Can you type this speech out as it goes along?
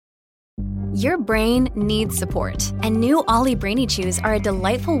Your brain needs support, and new Ollie Brainy Chews are a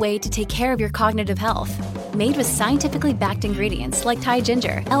delightful way to take care of your cognitive health. Made with scientifically backed ingredients like Thai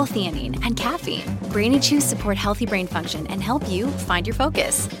ginger, L-theanine, and caffeine, Brainy Chews support healthy brain function and help you find your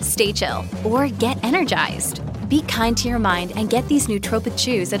focus, stay chill, or get energized. Be kind to your mind and get these nootropic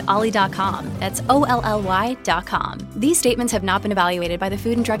chews at ollie.com. That's OLLY.com. These statements have not been evaluated by the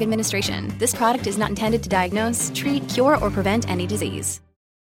Food and Drug Administration. This product is not intended to diagnose, treat, cure, or prevent any disease.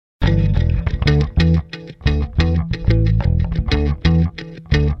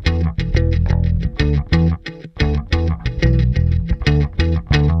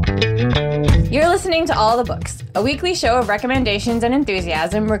 You're listening to All the Books, a weekly show of recommendations and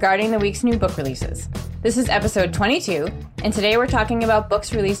enthusiasm regarding the week's new book releases. This is episode 22, and today we're talking about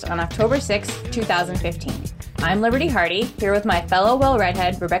books released on October 6, 2015. I'm Liberty Hardy, here with my fellow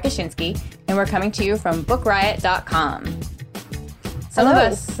Well-Redhead, Rebecca Shinsky, and we're coming to you from BookRiot.com.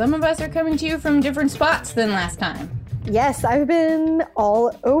 Some of us are coming to you from different spots than last time. Yes, I've been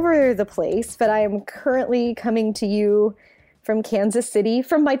all over the place, but I am currently coming to you from Kansas City,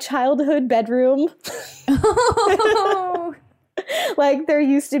 from my childhood bedroom. Oh. Like, there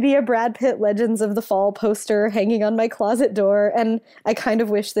used to be a Brad Pitt Legends of the Fall poster hanging on my closet door, and I kind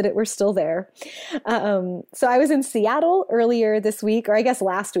of wish that it were still there. So I was in Seattle earlier this week, or I guess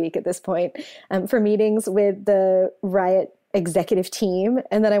last week at this point, for meetings with the Riot executive team.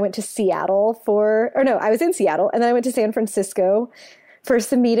 And then I went to I was in Seattle, and then I went to San Francisco for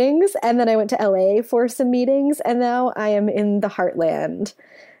some meetings, and then I went to LA for some meetings, and now I am in the heartland,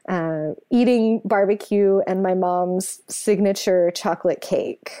 eating barbecue and my mom's signature chocolate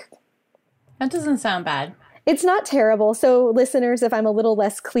cake. That doesn't sound bad. It's not terrible. So listeners, if I'm a little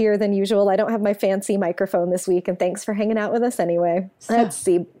less clear than usual, I don't have my fancy microphone this week, and thanks for hanging out with us anyway. Let's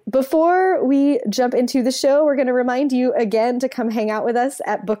see. Before we jump into the show, we're going to remind you again to come hang out with us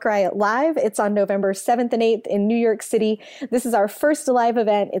at Book Riot Live. It's on November 7th and 8th in New York City. This is our first live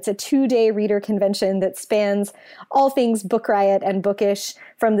event. It's a 2-day reader convention that spans all things Book Riot and bookish,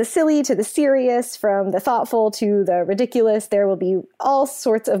 from the silly to the serious, from the thoughtful to the ridiculous. There will be all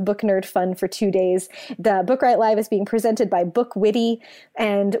sorts of book nerd fun for 2 days. The Book Riot Live is being presented by Book Witty,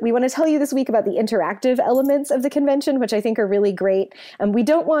 and we want to tell you this week about the interactive elements of the convention, which I think are really great. We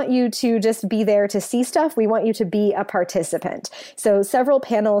don't want you to just be there to see stuff. We want you to be a participant. So several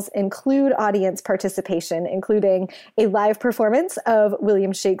panels include audience participation, including a live performance of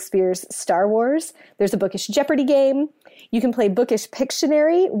William Shakespeare's Star Wars. There's a bookish Jeopardy game. You can play Bookish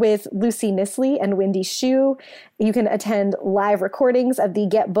Pictionary with Lucy Nisley and Wendy Xu. You can attend live recordings of the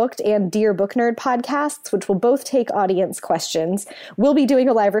Get Booked and Dear Book Nerd podcasts, which will both take audience questions. We'll be doing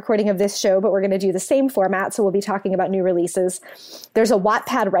a live recording of this show, but we're going to do the same format, so we'll be talking about new releases. There's a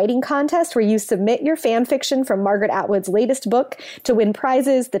Wattpad writing contest where you submit your fan fiction from Margaret Atwood's latest book to win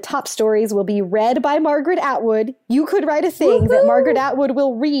prizes. The top stories will be read by Margaret Atwood. You could write a thing that Margaret Atwood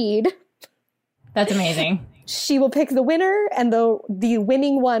will read. That's amazing. She will pick the winner, and the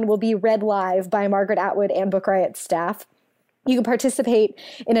winning one will be read live by Margaret Atwood and Book Riot staff. You can participate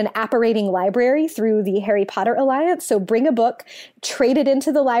in an apparating library through the Harry Potter Alliance. So bring a book, trade it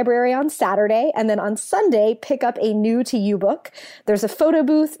into the library on Saturday, and then on Sunday, pick up a new to you book. There's a photo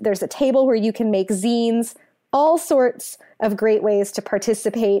booth. There's a table where you can make zines, all sorts of great ways to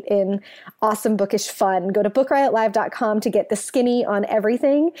participate in awesome bookish fun. Go to bookriotlive.com to get the skinny on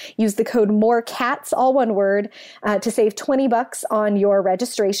everything. Use the code MORECATS, all one word, to save $20 on your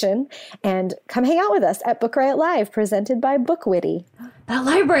registration. And come hang out with us at Book Riot Live, presented by Book Witty. That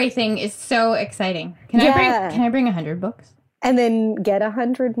library thing is so exciting. Can I bring 100 books? And then get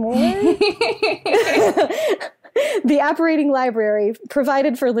 100 more? The apparating library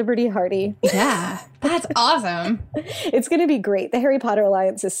provided for Liberty Hardy. Yeah, that's awesome. It's going to be great. The Harry Potter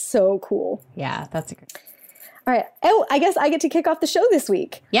Alliance is so cool. Yeah, that's great. All right. Oh, I guess I get to kick off the show this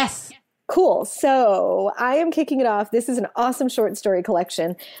week. Yes. Cool. So I am kicking it off. This is an awesome short story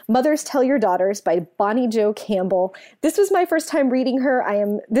collection, Mothers Tell Your Daughters by Bonnie Jo Campbell. This was my first time reading her.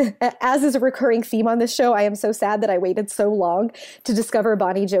 As is a recurring theme on this show, I am so sad that I waited so long to discover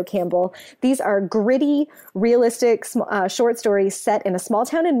Bonnie Jo Campbell. These are gritty, realistic short stories set in a small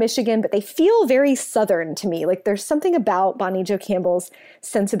town in Michigan, but they feel very Southern to me. Like, there's something about Bonnie Jo Campbell's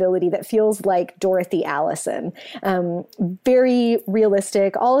sensibility that feels like Dorothy Allison. Very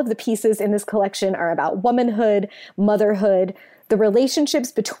realistic. All of the pieces in this collection are about womanhood, motherhood, the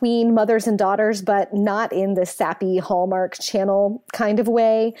relationships between mothers and daughters, but not in the sappy Hallmark Channel kind of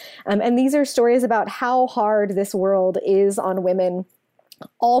way. And these are stories about how hard this world is on women,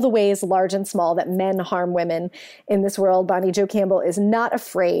 all the ways, large and small, that men harm women in this world. Bonnie Jo Campbell is not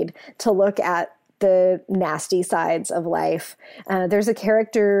afraid to look at the nasty sides of life. There's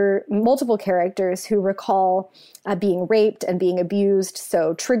multiple characters who recall being raped and being abused.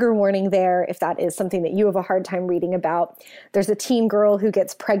 So trigger warning there if that is something that you have a hard time reading about. There's a teen girl who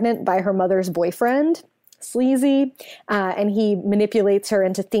gets pregnant by her mother's boyfriend. Sleazy, and he manipulates her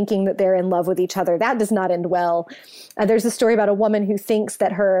into thinking that they're in love with each other. That does not end well. There's a story about a woman who thinks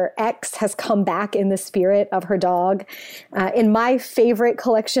that her ex has come back in the spirit of her dog. In my favorite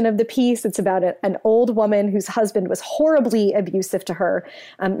collection of the piece, it's about an old woman whose husband was horribly abusive to her.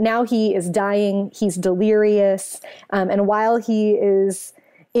 Now he is dying. He's delirious. And while he is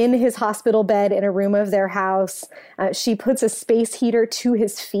in his hospital bed in a room of their house, she puts a space heater to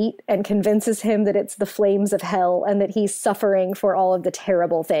his feet and convinces him that it's the flames of hell and that he's suffering for all of the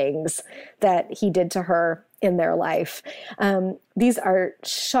terrible things that he did to her in their life. These are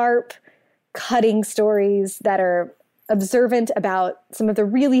sharp, cutting stories that are observant about some of the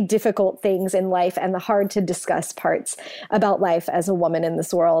really difficult things in life and the hard to discuss parts about life as a woman in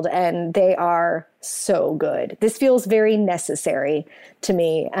this world. And they are so good. This feels very necessary to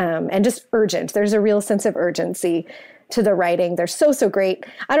me, and just urgent. There's a real sense of urgency to the writing. They're so great.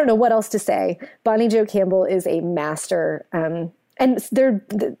 I don't know what else to say. Bonnie Jo Campbell is a master. And they're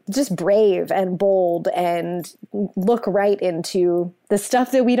just brave and bold and look right into the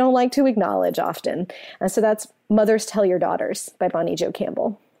stuff that we don't like to acknowledge often. So that's Mothers Tell Your Daughters by Bonnie Jo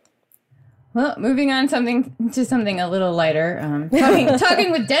Campbell. Well, moving on to something a little lighter.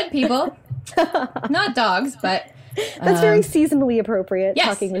 Talking with dead people, not dogs, but that's very seasonally appropriate. Yes,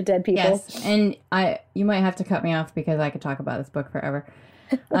 talking with dead people. Yes, and you might have to cut me off because I could talk about this book forever.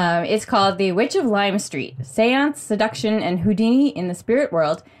 It's called The Witch of Lime Street, Seance, Seduction, and Houdini in the Spirit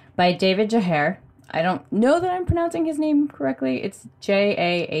World by David Jaher. I don't know that I'm pronouncing his name correctly. It's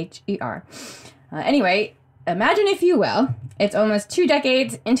Jaher. Anyway, imagine, if you will, it's almost 2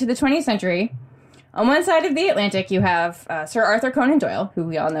 decades into the 20th century. On one side of the Atlantic, you have Sir Arthur Conan Doyle, who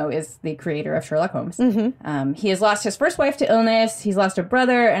we all know is the creator of Sherlock Holmes. Mm-hmm. He has lost his first wife to illness. He's lost a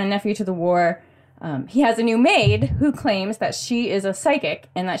brother and a nephew to the war. He has a new maid who claims that she is a psychic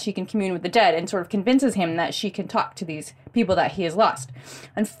and that she can commune with the dead, and sort of convinces him that she can talk to these people that he has lost.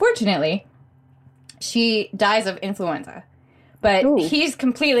 Unfortunately, she dies of influenza. But he's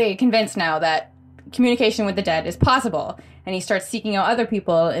completely convinced now that communication with the dead is possible, and he starts seeking out other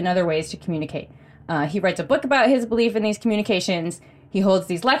people in other ways to communicate. He writes a book about his belief in these communications. He holds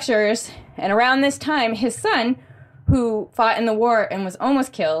these lectures, and around this time, his son, who fought in the war and was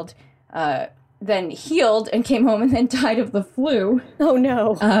almost killed, then healed and came home and then died of the flu. Oh,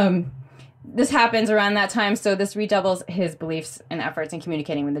 no. This happens around that time, so this redoubles his beliefs and efforts in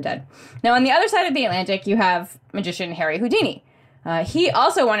communicating with the dead. Now, on the other side of the Atlantic, you have magician Harry Houdini. He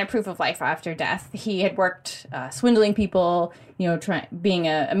also wanted proof of life after death. He had worked swindling people, being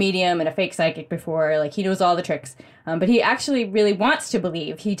a medium and a fake psychic before. Like, he knows all the tricks. But he actually really wants to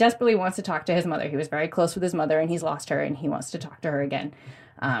believe. He desperately wants to talk to his mother. He was very close with his mother, and he's lost her, and he wants to talk to her again.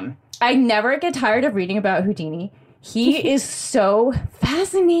 I never get tired of reading about Houdini. He is so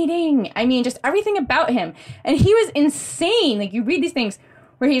fascinating. I mean, just everything about him. And he was insane. Like, you read these things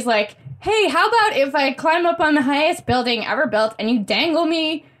where he's like, hey, how about if I climb up on the highest building ever built and you dangle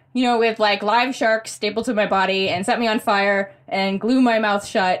me, with like live sharks stapled to my body and set me on fire and glue my mouth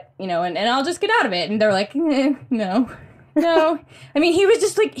shut, and I'll just get out of it. And they're like, no. I mean, he was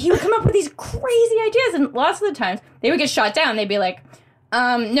just like, he would come up with these crazy ideas, and lots of the times they would get shot down. They'd be like,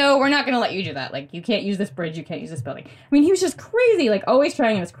 no, we're not going to let you do that. Like, you can't use this bridge. You can't use this building. I mean, he was just crazy, like always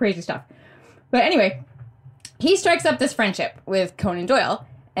trying this crazy stuff. But anyway, he strikes up this friendship with Conan Doyle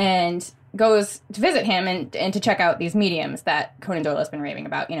and goes to visit him and to check out these mediums that Conan Doyle has been raving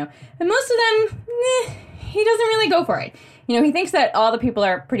about, And most of them, he doesn't really go for it. He thinks that all the people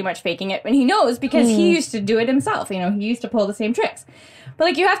are pretty much faking it, and he knows because he used to do it himself. He used to pull the same tricks. But,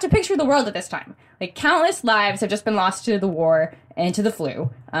 like, you have to picture the world at this time. Like, countless lives have just been lost to the war and to the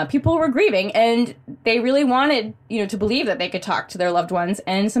flu. People were grieving, and they really wanted, to believe that they could talk to their loved ones,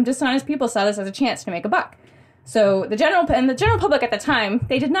 and some dishonest people saw this as a chance to make a buck. So the general public at the time,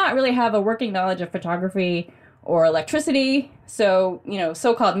 they did not really have a working knowledge of photography or electricity. So,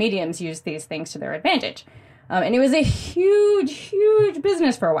 so-called mediums used these things to their advantage. And it was a huge, huge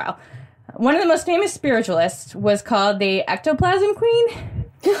business for a while. One of the most famous spiritualists was called the Ectoplasm Queen.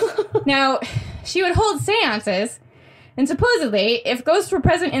 Now, she would hold seances, and supposedly, if ghosts were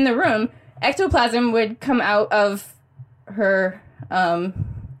present in the room, ectoplasm would come out of her,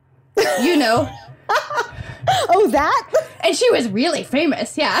 Oh, that? And she was really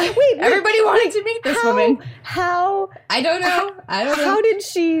famous, yeah. Wait, everybody wanted to meet this woman. How? I don't know. How did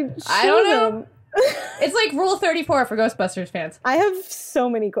she show I don't know. them? It's like Rule 34 for Ghostbusters fans. I have so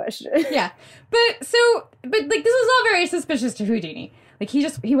many questions. Yeah. But this was all very suspicious to Houdini. Like,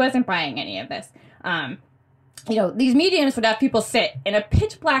 he wasn't buying any of this. These mediums would have people sit in a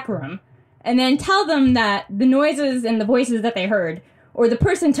pitch black room and then tell them that the noises and the voices that they heard, or the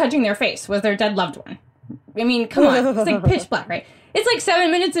person touching their face, was their dead loved one. I mean, come on. It's like pitch black, right? It's like 7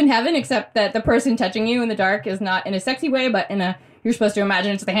 Minutes in Heaven, except that the person touching you in the dark is not in a sexy way, but in a, you're supposed to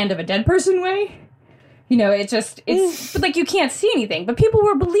imagine it's the hand of a dead person way. But like, you can't see anything. But people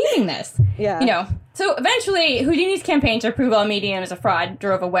were believing this. Yeah. So eventually, Houdini's campaign to prove all medium is a fraud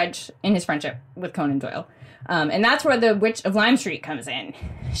drove a wedge in his friendship with Conan Doyle. And that's where the Witch of Lime Street comes in.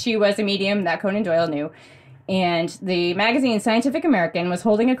 She was a medium that Conan Doyle knew. And the magazine Scientific American was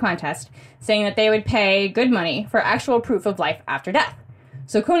holding a contest saying that they would pay good money for actual proof of life after death.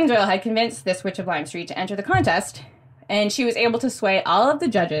 So Conan Doyle had convinced this Witch of Lime Street to enter the contest, and she was able to sway all of the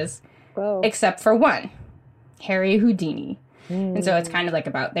judges except for one, Harry Houdini. And so it's kind of like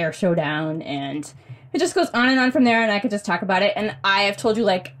about their showdown, and it just goes on and on from there, and I could just talk about it. And I have told you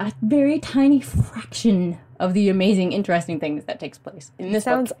like a very tiny fraction of the amazing, interesting things that takes place in this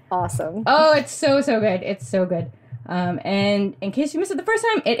Sounds book. awesome. Oh, it's so good. It's so good. And in case you missed it the first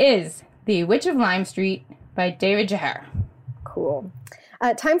time, it is The Witch of Lime Street by David Jahar. Cool.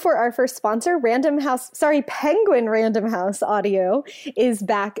 Time for our first sponsor, Penguin Random House Audio is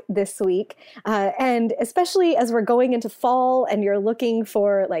back this week. And especially as we're going into fall and you're looking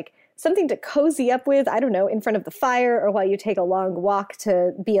for like something to cozy up with, I don't know, in front of the fire, or while you take a long walk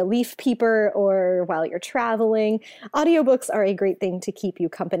to be a leaf peeper, or while you're traveling. Audiobooks are a great thing to keep you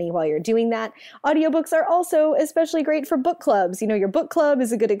company while you're doing that. Audiobooks are also especially great for book clubs. Your book club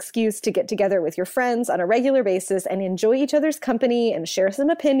is a good excuse to get together with your friends on a regular basis and enjoy each other's company and share some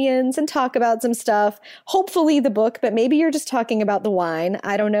opinions and talk about some stuff. Hopefully the book, but maybe you're just talking about the wine.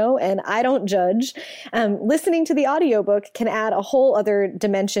 I don't know, and I don't judge. Listening to the audiobook can add a whole other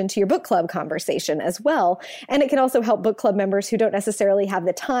dimension to your book club conversation as well. And it can also help book club members who don't necessarily have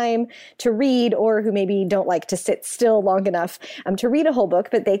the time to read, or who maybe don't like to sit still long enough to read a whole book,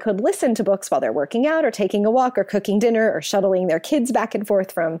 but they could listen to books while they're working out or taking a walk or cooking dinner or shuttling their kids back and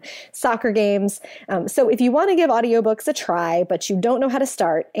forth from soccer games. So if you want to give audiobooks a try, but you don't know how to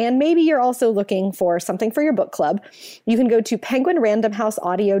start, and maybe you're also looking for something for your book club, you can go to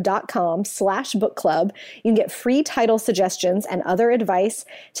penguinrandomhouseaudio.com/book club. You can get free title suggestions and other advice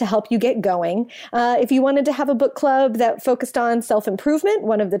to help you get going. If you wanted to have a book club that focused on self-improvement,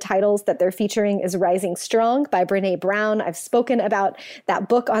 one of the titles that they're featuring is Rising Strong by Brené Brown. I've spoken about that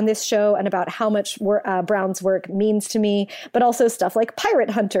book on this show and about how much Brown's work means to me, but also stuff like Pirate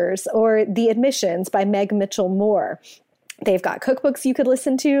Hunters or The Admissions by Meg Mitchell Moore. They've got cookbooks you could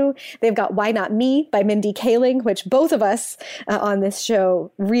listen to. They've got Why Not Me by Mindy Kaling, which both of us on this show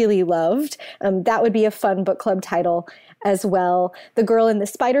really loved. That would be a fun book club title as well. The Girl in the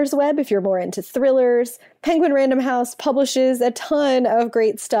Spider's Web, if you're more into thrillers. Penguin Random House publishes a ton of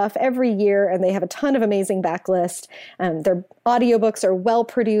great stuff every year, and they have a ton of amazing backlist. Their audiobooks are well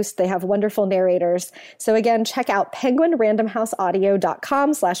produced. They have wonderful narrators. So again, check out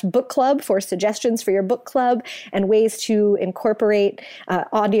penguinrandomhouseaudio.com/book club for suggestions for your book club and ways to incorporate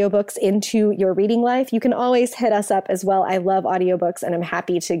audiobooks into your reading life. You can always hit us up as well. I love audiobooks, and I'm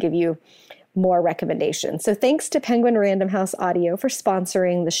happy to give you more recommendations. So thanks to Penguin Random House Audio for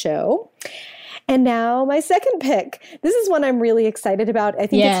sponsoring the show. And now my second pick. This is one I'm really excited about. I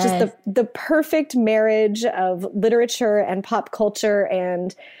think it's just the perfect marriage of literature and pop culture,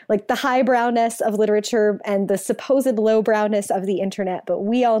 and like the highbrowness of literature and the supposed lowbrowness of the internet. But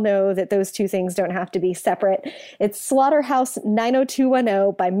we all know that those two things don't have to be separate. It's Slaughterhouse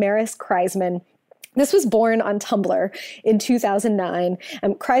 90210 by Maris Kreisman. This was born on Tumblr in 2009.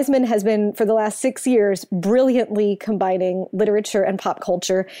 Kreisman has been, for the last 6 years, brilliantly combining literature and pop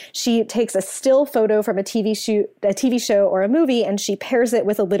culture. She takes a still photo from a TV show or a movie, and she pairs it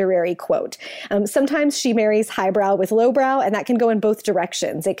with a literary quote. Sometimes she marries highbrow with lowbrow, and that can go in both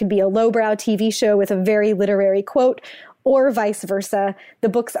directions. It could be a lowbrow TV show with a very literary quote, or vice versa. The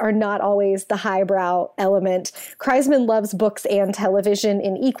books are not always the highbrow element. Kreisman loves books and television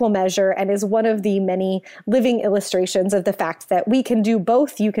in equal measure and is one of the many living illustrations of the fact that we can do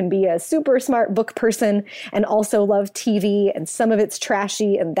both. You can be a super smart book person and also love TV, and some of it's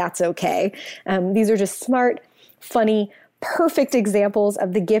trashy, and that's okay. These are just smart, funny, perfect examples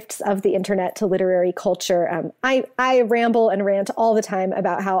of the gifts of the internet to literary culture. I ramble and rant all the time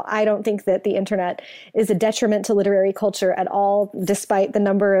about how I don't think that the internet is a detriment to literary culture at all, despite the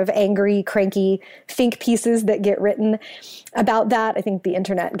number of angry, cranky think pieces that get written about that. I think the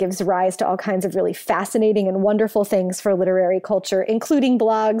internet gives rise to all kinds of really fascinating and wonderful things for literary culture, including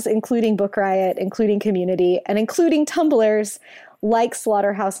blogs, including Book Riot, including Community, and including Tumblrs like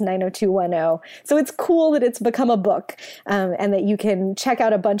Slaughterhouse 90210. So it's cool that it's become a book, and that you can check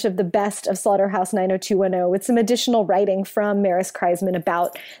out a bunch of the best of Slaughterhouse 90210 with some additional writing from Maris Kreisman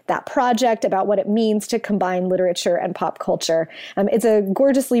about that project, about what it means to combine literature and pop culture. It's a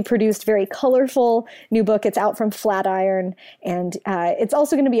gorgeously produced, very colorful new book. It's out from Flatiron, and it's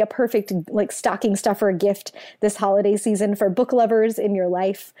also going to be a perfect stocking stuffer gift this holiday season for book lovers in your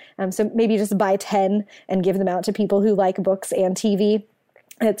life. So maybe just buy 10 and give them out to people who like books and TV.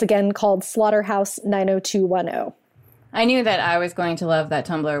 It's again called Slaughterhouse 90210. I knew that I was going to love that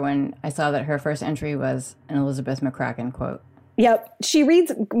Tumblr when I saw that her first entry was an Elizabeth McCracken quote. Yep.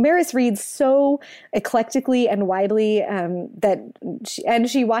 Maris reads so eclectically and widely that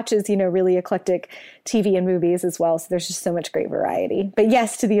she watches, really eclectic TV and movies as well. So there's just so much great variety. But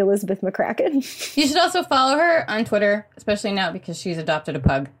yes, to the Elizabeth McCracken. You should also follow her on Twitter, especially now because she's adopted a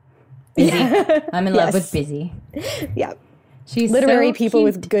pug. Busy. Yeah. I'm in love with Busy. Yeah. She's literary so people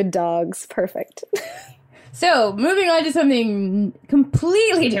cute. with good dogs. Perfect. So, moving on to something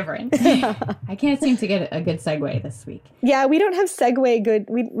completely different. I can't seem to get a good segue this week. Yeah, we don't have segue good.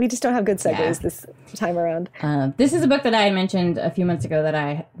 We just don't have good segues this time around. This is a book that I had mentioned a few months ago that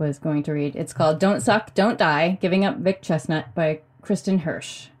I was going to read. It's called Don't Suck, Don't Die, Giving Up Vic Chestnut by Kristen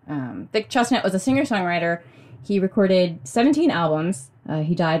Hirsch. Vic Chestnut was a singer-songwriter. He recorded 17 albums.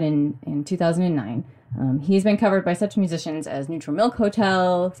 He died in 2009. He's been covered by such musicians as Neutral Milk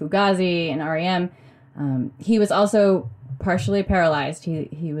Hotel, Fugazi, and R.E.M. He was also partially paralyzed.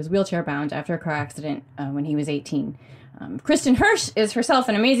 He was wheelchair bound after a car accident when he was 18. Kristen Hirsch is herself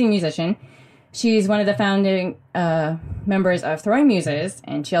an amazing musician. She's one of the founding members of Throwing Muses,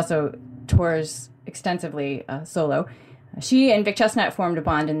 and she also tours extensively solo. She and Vic Chestnut formed a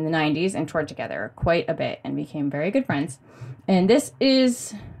bond in the 90s and toured together quite a bit and became very good friends. And this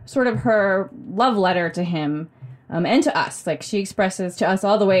is sort of her love letter to him and to us. She expresses to us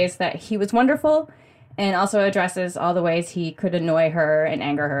all the ways that he was wonderful and also addresses all the ways he could annoy her and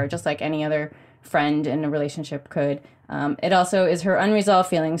anger her, just like any other friend in a relationship could. It also is her unresolved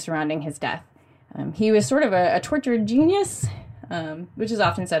feelings surrounding his death. He was sort of a tortured genius, which is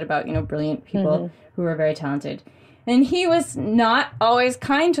often said about, brilliant people who are very talented. And he was not always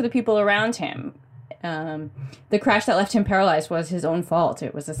kind to the people around him. The crash that left him paralyzed was his own fault.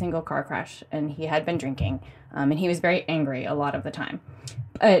 It was a single car crash, and he had been drinking, and he was very angry a lot of the time.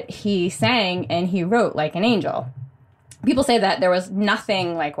 But he sang and he wrote like an angel. People say that there was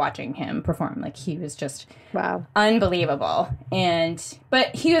nothing like watching him perform. He was just unbelievable.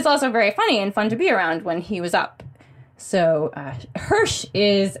 But he was also very funny and fun to be around when he was up. So Hirsch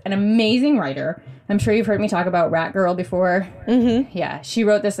is an amazing writer. I'm sure you've heard me talk about Rat Girl before. Mm-hmm. Yeah, she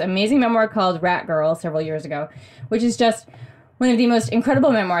wrote this amazing memoir called Rat Girl several years ago, which is just one of the most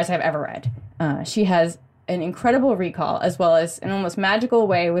incredible memoirs I've ever read. She has an incredible recall as well as an almost magical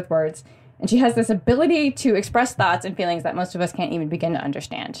way with words. And she has this ability to express thoughts and feelings that most of us can't even begin to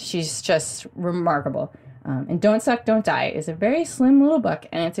understand. She's just remarkable. And Don't Suck, Don't Die is a very slim little book,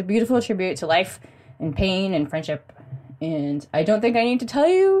 and it's a beautiful tribute to life and pain and friendship. And I don't think I need to tell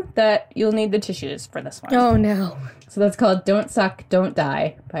you that you'll need the tissues for this one. Oh, no. So that's called Don't Suck, Don't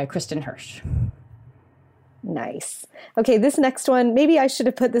Die by Kristen Hirsch. Nice. Okay, this next one, maybe I should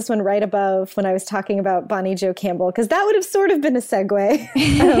have put this one right above when I was talking about Bonnie Jo Campbell, because that would have sort of been a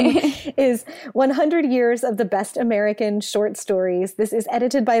segue, is 100 Years of the Best American Short Stories. This is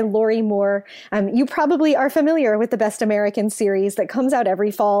edited by Lori Moore. You probably are familiar with the Best American series that comes out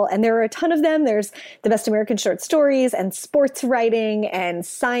every fall, and there are a ton of them. There's the Best American Short Stories and sports writing and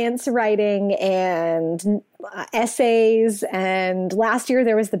science writing and essays, and last year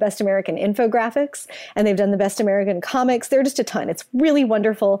there was the Best American Infographics, and they've done the Best American Comics. They're just a ton. It's really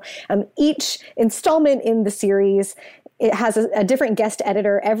wonderful. Each installment in the series, it has a different guest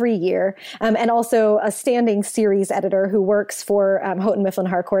editor every year, and also a standing series editor who works for Houghton Mifflin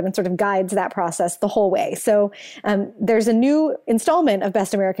Harcourt and sort of guides that process the whole way. So there's a new installment of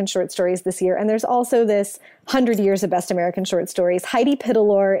Best American Short Stories this year, and there's also this 100 Years of Best American Short Stories. Heidi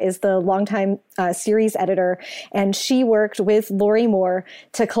Pittelor is the longtime series editor, and she worked with Lori Moore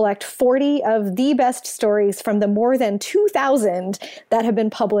to collect 40 of the best stories from the more than 2,000 that have been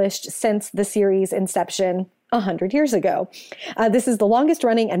published since the series inception. 100 years ago. This is the longest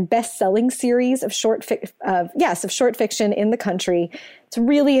running and best-selling series of short fiction in the country. It's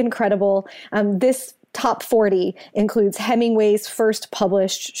really incredible. This top 40 includes Hemingway's first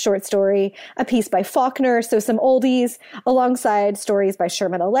published short story, a piece by Faulkner, so some oldies, alongside stories by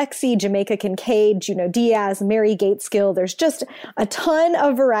Sherman Alexie, Jamaica Kincaid, Junot Diaz, Mary Gateskill. There's just a ton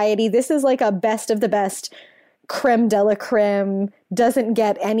of variety. This is like a best of the best, creme de la creme, doesn't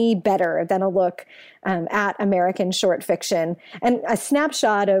get any better than a look at American short fiction and a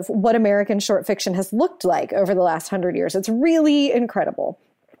snapshot of what American short fiction has looked like over the last 100 years. It's really incredible.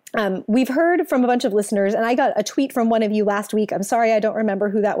 We've heard from a bunch of listeners, and I got a tweet from one of you last week. I'm sorry, I don't remember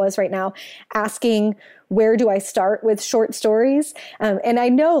who that was right now, asking, where do I start with short stories? And I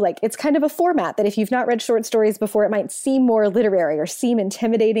know, like, it's kind of a format that if you've not read short stories before, it might seem more literary or seem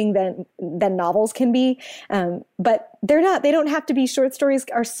intimidating than novels can be. But they're not. They don't have to be. Short stories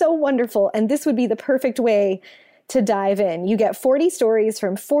are so wonderful, and this would be the perfect way to dive in. You get 40 stories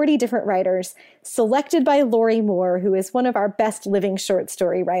from 40 different writers, selected by Lori Moore, who is one of our best living short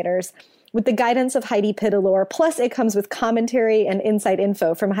story writers, with the guidance of Heidi Pittelor. Plus, it comes with commentary and inside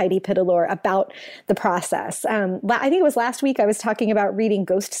info from Heidi Pittelor about the process. I think it was last week I was talking about reading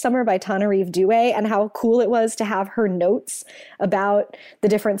Ghost Summer by Tananarive Due and how cool it was to have her notes about the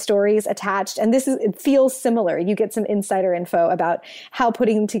different stories attached. And it feels similar. You get some insider info about how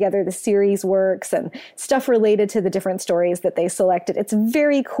putting together the series works and stuff related to the different stories that they selected. It's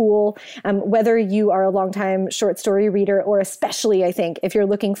very cool, whether you are a longtime short story reader, or especially, I think, if you're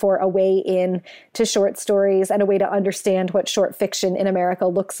looking for a way in to short stories and a way to understand what short fiction in America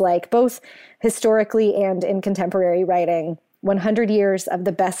looks like, both historically and in contemporary writing. 100 Years of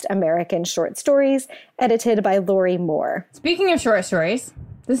the Best American Short Stories, edited by Lori Moore. Speaking of short stories,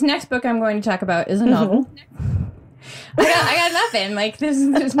 this next book I'm going to talk about is a novel. I got nothing. Like,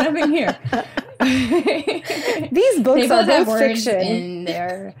 there's nothing here. These books are both words fiction. In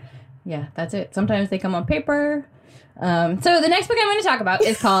there. Yeah, that's it. Sometimes they come on paper. So the next book I'm going to talk about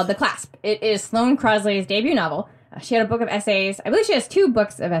is called The Clasp. It is Sloane Crosley's debut novel. She had a book of essays. I believe she has 2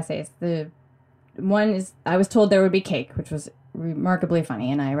 books of essays. The one is I Was Told There Would Be Cake, which was remarkably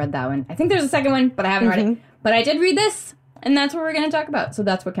funny, and I read that one. I think there's a second one, but I haven't read it. But I did read this, and that's what we're going to talk about, so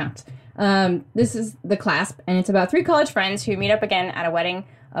that's what counts. This is The Clasp, and it's about 3 college friends who meet up again at a wedding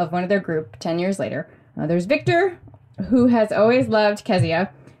of one of their group 10 years later. There's Victor, who has always loved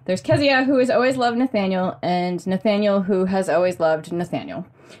Kezia. There's Kezia, who has always loved Nathaniel, and Nathaniel, who has always loved Nathaniel.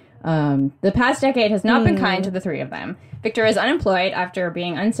 The past decade has not been kind to the 3 of them. Victor is unemployed after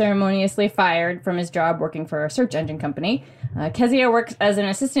being unceremoniously fired from his job working for a search engine company. Kezia works as an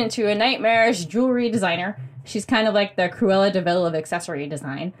assistant to a nightmarish jewelry designer. She's kind of like the Cruella de Vil of accessory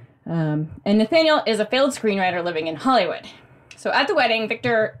design. And Nathaniel is a failed screenwriter living in Hollywood. So at the wedding,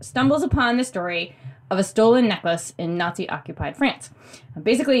 Victor stumbles upon the story of a stolen necklace in Nazi-occupied France.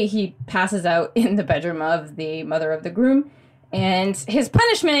 Basically, he passes out in the bedroom of the mother of the groom, and his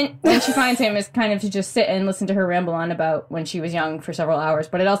punishment when she finds him is kind of to just sit and listen to her ramble on about when she was young for several hours,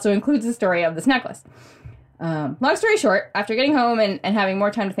 but it also includes the story of this necklace. Long story short, after getting home and having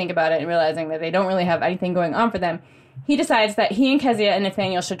more time to think about it and realizing that they don't really have anything going on for them, he decides that he and Kezia and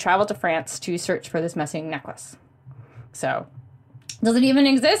Nathaniel should travel to France to search for this missing necklace. So, does it even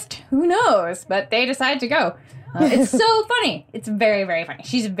exist? Who knows? But they decide to go. It's so funny. It's very, very funny.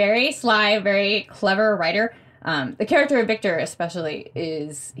 She's a very sly, very clever writer. The character of Victor especially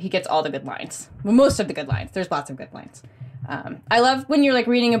he gets all the good lines. Well, most of the good lines. There's lots of good lines. I love when you're like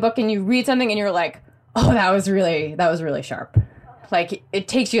reading a book and you read something and you're like, oh, that was really sharp. Like it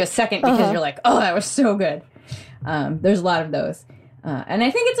takes you a second because you're like, oh, that was so good. There's a lot of those. And I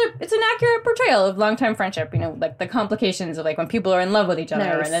think it's an accurate portrayal of longtime friendship, like the complications of like when people are in love with each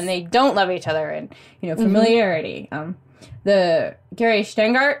other and then they don't love each other and, familiarity. The Gary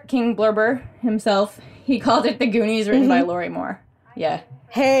Shteyngart, King Blurber himself, he called it The Goonies written by Lori Moore. Yeah.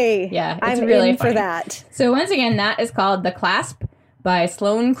 Hey. Yeah, it's I'm really in funny. for that. So once again, that is called The Clasp by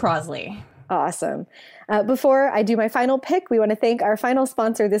Sloane Crosley. Awesome. Before I do my final pick, we want to thank our final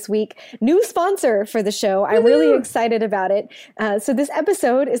sponsor this week, new sponsor for the show. I'm really excited about it. So this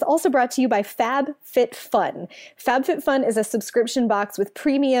episode is also brought to you by FabFitFun. FabFitFun is a subscription box with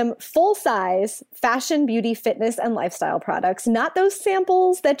premium, full-size fashion, beauty, fitness, and lifestyle products. Not those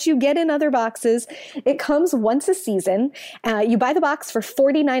samples that you get in other boxes. It comes once a season. You buy the box for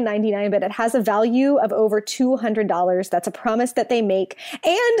 $49.99, but it has a value of over $200. That's a promise that they make.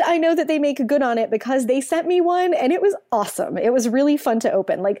 And I know that they make good on it because they they sent me one and it was awesome. It was really fun to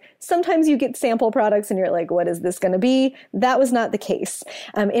open. Like sometimes you get sample products and you're like, what is this going to be? That was not the case.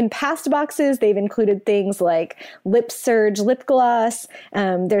 In past boxes, they've included things like Lip Surge lip gloss.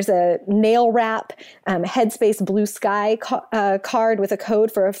 There's a nail wrap, Headspace Blue Sky card with a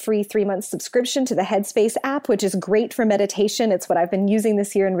code for a free 3-month subscription to the Headspace app, which is great for meditation. It's what I've been using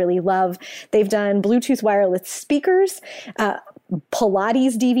this year and really love. They've done Bluetooth wireless speakers,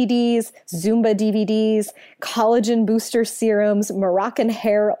 Pilates DVDs, Zumba DVDs, collagen booster serums, Moroccan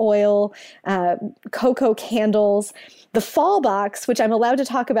hair oil, cocoa candles. The fall box, which I'm allowed to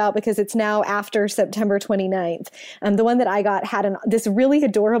talk about because it's now after September 29th, the one that I got had this really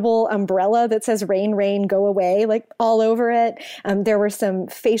adorable umbrella that says "Rain, rain, go away" like all over it. There were some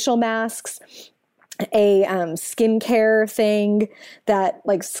facial masks, a skincare thing, that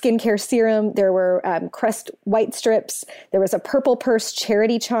like skincare serum. There were Crest white strips. There was a Purple Purse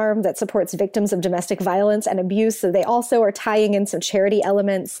charity charm that supports victims of domestic violence and abuse. So they also are tying in some charity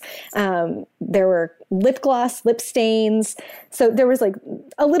elements. There were lip gloss, lip stains. So there was like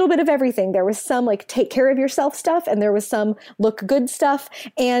a little bit of everything. There was some like take care of yourself stuff, and there was some look good stuff.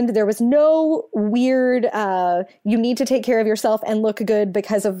 And there was no weird, you need to take care of yourself and look good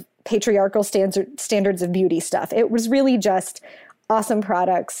because of patriarchal standards of beauty stuff. It was really just awesome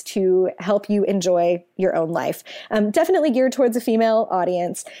products to help you enjoy your own life. Definitely geared towards a female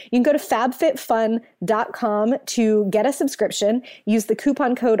audience. You can go to fabfitfun.com to get a subscription. Use the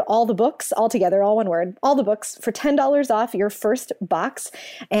coupon code ALLTHEBOOKS, all together, all one word, all the books, for $10 off your first box.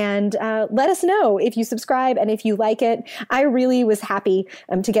 And let us know if you subscribe and if you like it. I really was happy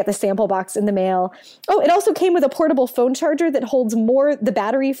to get the sample box in the mail. Oh, it also came with a portable phone charger that holds the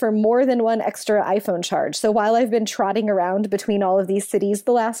battery for more than one extra iPhone charge. So while I've been trotting around between all of these cities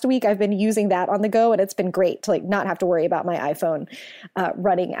the last week, I've been using that on the go, and it's been great to like not have to worry about my iPhone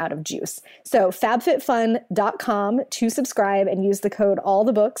running out of juice. So fabfitfun.com to subscribe and use the code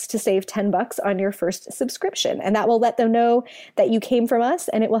ALLTHEBOOKS to save $10 on your first subscription. And that will let them know that you came from us,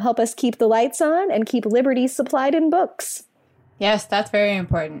 and it will help us keep the lights on and keep Liberty supplied in books. Yes, that's very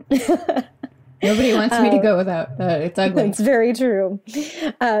important. Nobody wants me to go without. It's ugly. It's very true.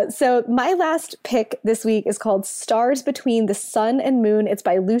 So my last pick this week is called Stars Between the Sun and Moon. It's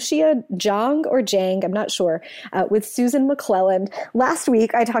by Lucia Zhang or Zhang, I'm not sure, with Susan McClelland. Last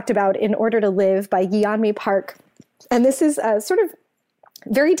week I talked about In Order to Live by Yeonmi Park. And this is a sort of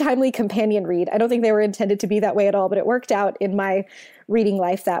very timely companion read. I don't think they were intended to be that way at all, but it worked out in my reading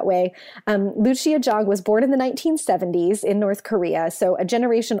life that way. Lucia Zhang was born in the 1970s in North Korea, so a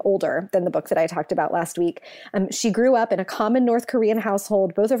generation older than the book that I talked about last week. She grew up in a common North Korean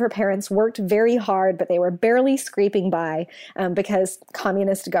household. Both of her parents worked very hard, but they were barely scraping by because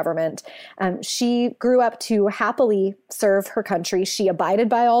communist government. She grew up to happily serve her country. She abided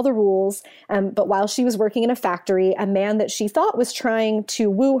by all the rules, but while she was working in a factory, a man that she thought was trying to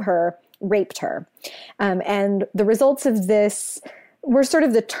woo her raped her. And the results of this were sort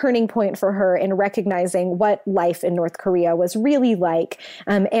of the turning point for her in recognizing what life in North Korea was really like,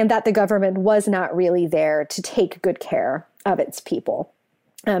 and that the government was not really there to take good care of its people.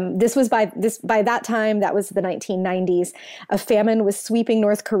 This was by that time, that was the 1990s, a famine was sweeping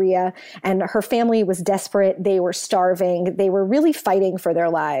North Korea, and her family was desperate. They were starving. They were really fighting for their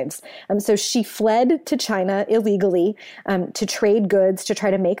lives. So she fled to China illegally to trade goods, to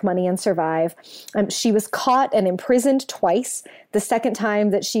try to make money and survive. She was caught and imprisoned twice. The second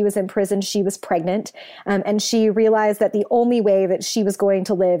time that she was imprisoned, she was pregnant, and she realized that the only way that she was going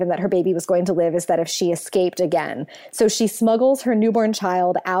to live and that her baby was going to live is that if she escaped again. So she smuggles her newborn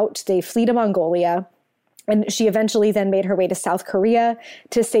child out. They flee to Mongolia, and she eventually then made her way to South Korea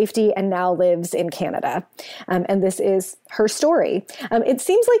to safety and now lives in Canada. And this is her story. It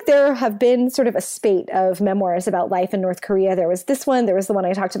seems like there have been sort of a spate of memoirs about life in North Korea. There was this one. There was the one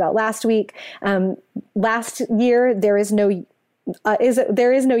I talked about last week. Last year, There is no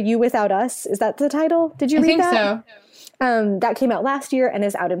You Without Us. Is that the title? Did you read that? I think so. That came out last year and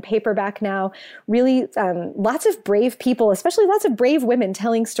is out in paperback now. Really, lots of brave people, especially lots of brave women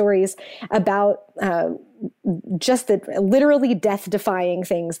telling stories about just the literally death-defying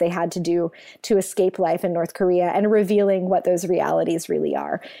things they had to do to escape life in North Korea and revealing what those realities really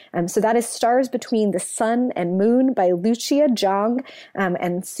are. So that is Stars Between the Sun and Moon by Lucia Zhang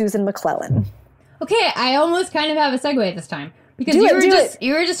and Susan McClelland. Okay, I almost kind of have a segue this time. Because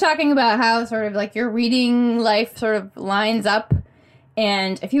you were just talking about how sort of like your reading life sort of lines up.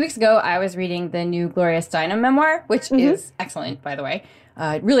 And a few weeks ago, I was reading the new Gloria Steinem memoir, which is excellent, by the way.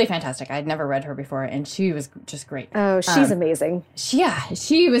 Really fantastic. I'd never read her before, and she was just great. Oh, she's amazing.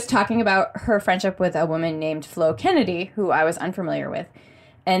 She was talking about her friendship with a woman named Flo Kennedy, who I was unfamiliar with.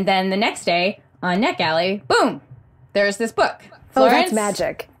 And then the next day, on NetGalley, boom, there's this book. Oh, that's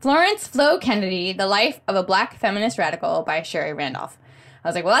magic. Florence Flo Kennedy, The Life of a Black Feminist Radical by Sherry Randolph. I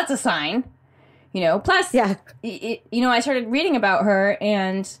was like, well, that's a sign. Plus, yeah. I started reading about her,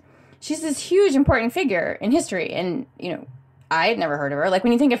 and she's this huge, important figure in history. And, I had never heard of her. Like,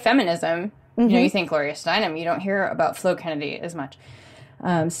 when you think of feminism, you think Gloria Steinem. You don't hear about Flo Kennedy as much.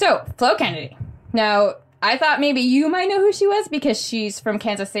 So, Flo Kennedy. Now, I thought maybe you might know who she was because she's from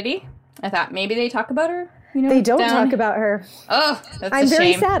Kansas City. I thought maybe they talk about her. They don't talk about her. Oh, that's I'm a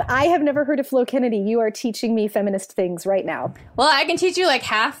very shame. sad. I have never heard of Flo Kennedy. You are teaching me feminist things right now. Well, I can teach you like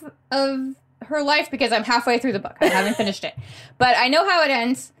half of her life because I'm halfway through the book. I haven't finished it. But I know how it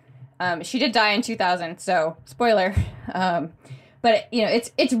ends. She did die in 2000, so spoiler. But,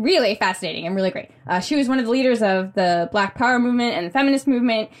 it's really fascinating and really great. She was one of the leaders of the Black Power movement and the feminist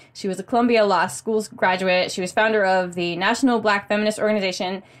movement. She was a Columbia Law School graduate. She was founder of the National Black Feminist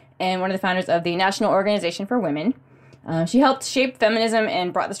Organization and one of the founders of the National Organization for Women. She helped shape feminism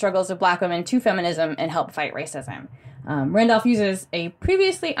and brought the struggles of Black women to feminism and helped fight racism. Randolph uses a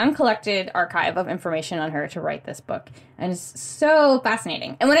previously uncollected archive of information on her to write this book, and it's so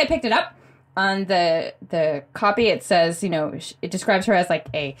fascinating. And when I picked it up on the copy, it says, it describes her as like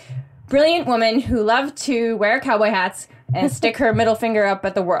a brilliant woman who loved to wear cowboy hats and stick her middle finger up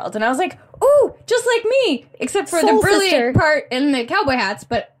at the world. And I was like, ooh, just like me, except for the brilliant part in the cowboy hats.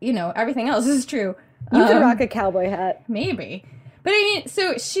 But, everything else is true. You could rock a cowboy hat. Maybe. But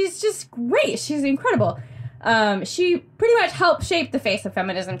so she's just great. She's incredible. She pretty much helped shape the face of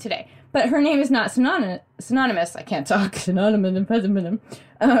feminism today. But her name is not synonymous. I can't talk. Synonymous.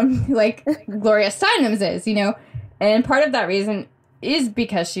 Like Gloria Steinem's is, And part of that reason is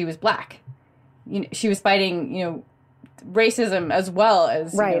because she was Black. She was fighting, racism as well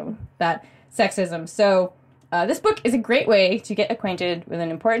as that sexism. So this book is a great way to get acquainted with an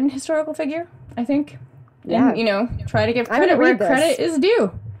important historical figure, I think. Yeah. And, try to give credit where credit is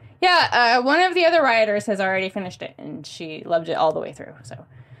due. Yeah, one of the other rioters has already finished it, and she loved it all the way through. So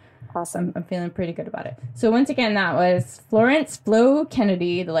awesome. I'm feeling pretty good about it. So once again, that was Florence Flo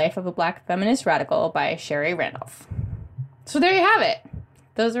Kennedy, The Life of a Black Feminist Radical by Sherry Randolph. So there you have it.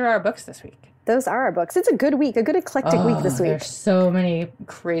 Those are our books this week. Those are our books. It's a good week, a good eclectic week this week. There's so many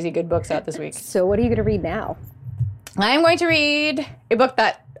crazy good books out this week. So what are you going to read now? I'm going to read a book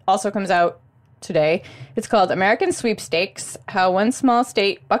that also comes out today. It's called American Sweepstakes, How One Small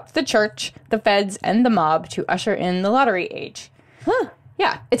State Bucked the Church, the Feds, and the Mob to Usher in the Lottery Age. Huh.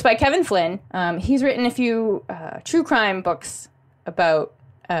 Yeah, it's by Kevin Flynn. He's written a few true crime books about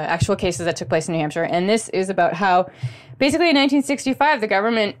actual cases that took place in New Hampshire, and this is about how basically in 1965 the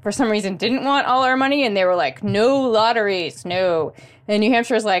government for some reason didn't want all our money, and they were like, no lotteries, no. And New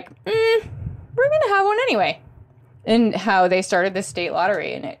Hampshire's like, we're going to have one anyway. And how they started this state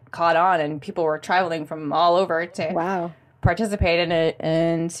lottery, and it caught on, and people were traveling from all over to participate in it.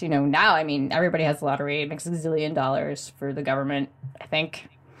 And, now, everybody has a lottery. It makes $1 zillion for the government, I think.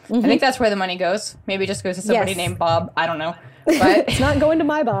 Mm-hmm. I think that's where the money goes. Maybe it just goes to somebody named Bob. I don't know. But it's not going to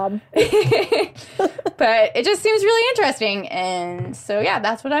my Bob. But it just seems really interesting. And so, yeah,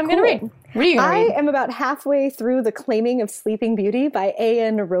 that's what I'm going to read. What are you going to read? I am about halfway through The Claiming of Sleeping Beauty by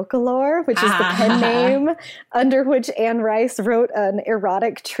A.N. Roquelaure, which is the pen name under which Anne Rice wrote an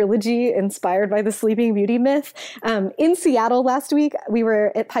erotic trilogy inspired by the Sleeping Beauty myth. In Seattle last week, we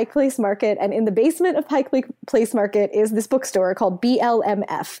were at Pike Place Market, and in the basement of Pike Place Market is this bookstore called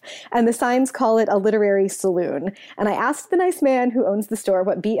BLMF, and the signs call it a literary saloon. And I asked the nice man who owns the store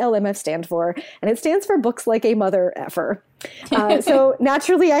what BLMF stands for, and it stands for Books Like a Mother Effer. So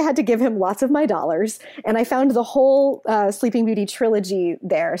naturally, I had to give him lots of my dollars, and I found the whole Sleeping Beauty trilogy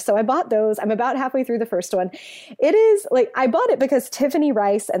there. So I bought those. I'm about halfway through the first one. It is I bought it because Tiffany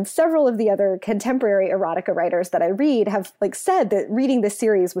Rice and several of the other contemporary erotica writers that I read have said that reading this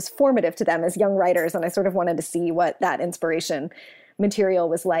series was formative to them as young writers, and I sort of wanted to see what that inspiration material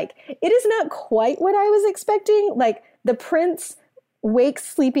was like. It is not quite what I was expecting. The prince wakes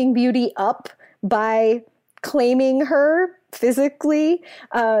Sleeping Beauty up by claiming her physically.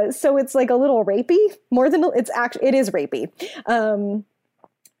 So it's a little rapey, more than it is rapey. And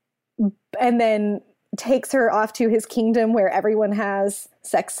then takes her off to his kingdom where everyone has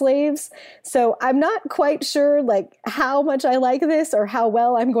sex slaves. So I'm not quite sure how much I like this or how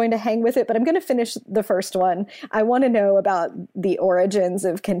well I'm going to hang with it, but I'm going to finish the first one. I want to know about the origins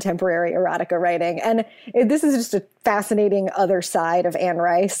of contemporary erotica writing. And this is just a fascinating other side of Anne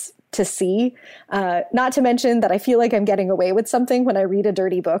Rice to see. Not to mention that I feel like I'm getting away with something when I read a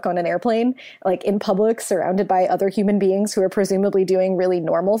dirty book on an airplane, in public, surrounded by other human beings who are presumably doing really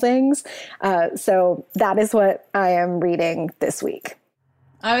normal things. So that is what I am reading this week.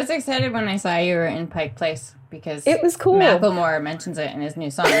 I was excited when I saw you were in Pike Place because it was cool. Macklemore mentions it in his new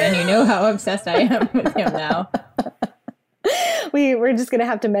song, and you know how obsessed I am with him now. We're just going to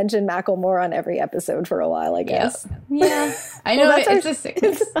have to mention Macklemore on every episode for a while, I guess. Yep. Yeah. I know it's a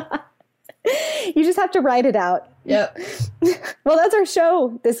sickness. You just have to write it out. Yep. Well, that's our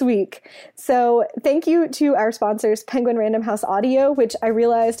show this week. So thank you to our sponsors, Penguin Random House Audio, which I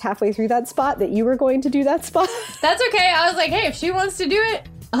realized halfway through that spot that you were going to do that spot. That's okay. I was like, hey, if she wants to do it,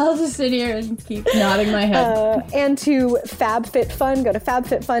 I'll just sit here and keep nodding my head. And to FabFitFun, go to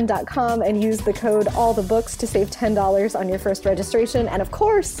fabfitfun.com and use the code AllTheBooks to save $10 on your first registration. And of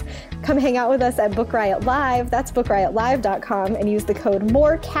course, come hang out with us at Book Riot Live. That's bookriotlive.com and use the code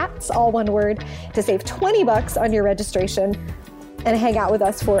MORECATS, all one word, to save $20 on your registration and hang out with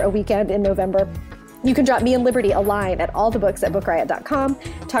us for a weekend in November. You can drop me and Liberty a line at allthebooks@bookriot.com.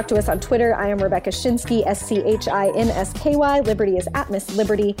 Talk to us on Twitter. I am Rebecca Schinsky, SCHINSKY. Liberty is at Miss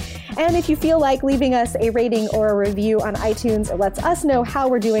Liberty. And if you feel like leaving us a rating or a review on iTunes, it lets us know how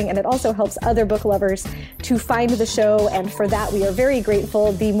we're doing, and it also helps other book lovers to find the show. And for that, we are very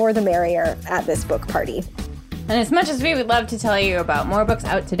grateful. The more the merrier at this book party. And as much as we would love to tell you about more books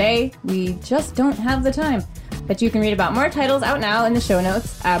out today, we just don't have the time. But you can read about more titles out now in the show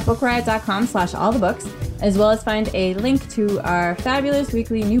notes at bookriot.com/allthebooks, as well as find a link to our fabulous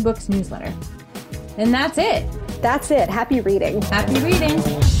weekly New Books newsletter. And that's it. That's it. Happy reading. Happy reading.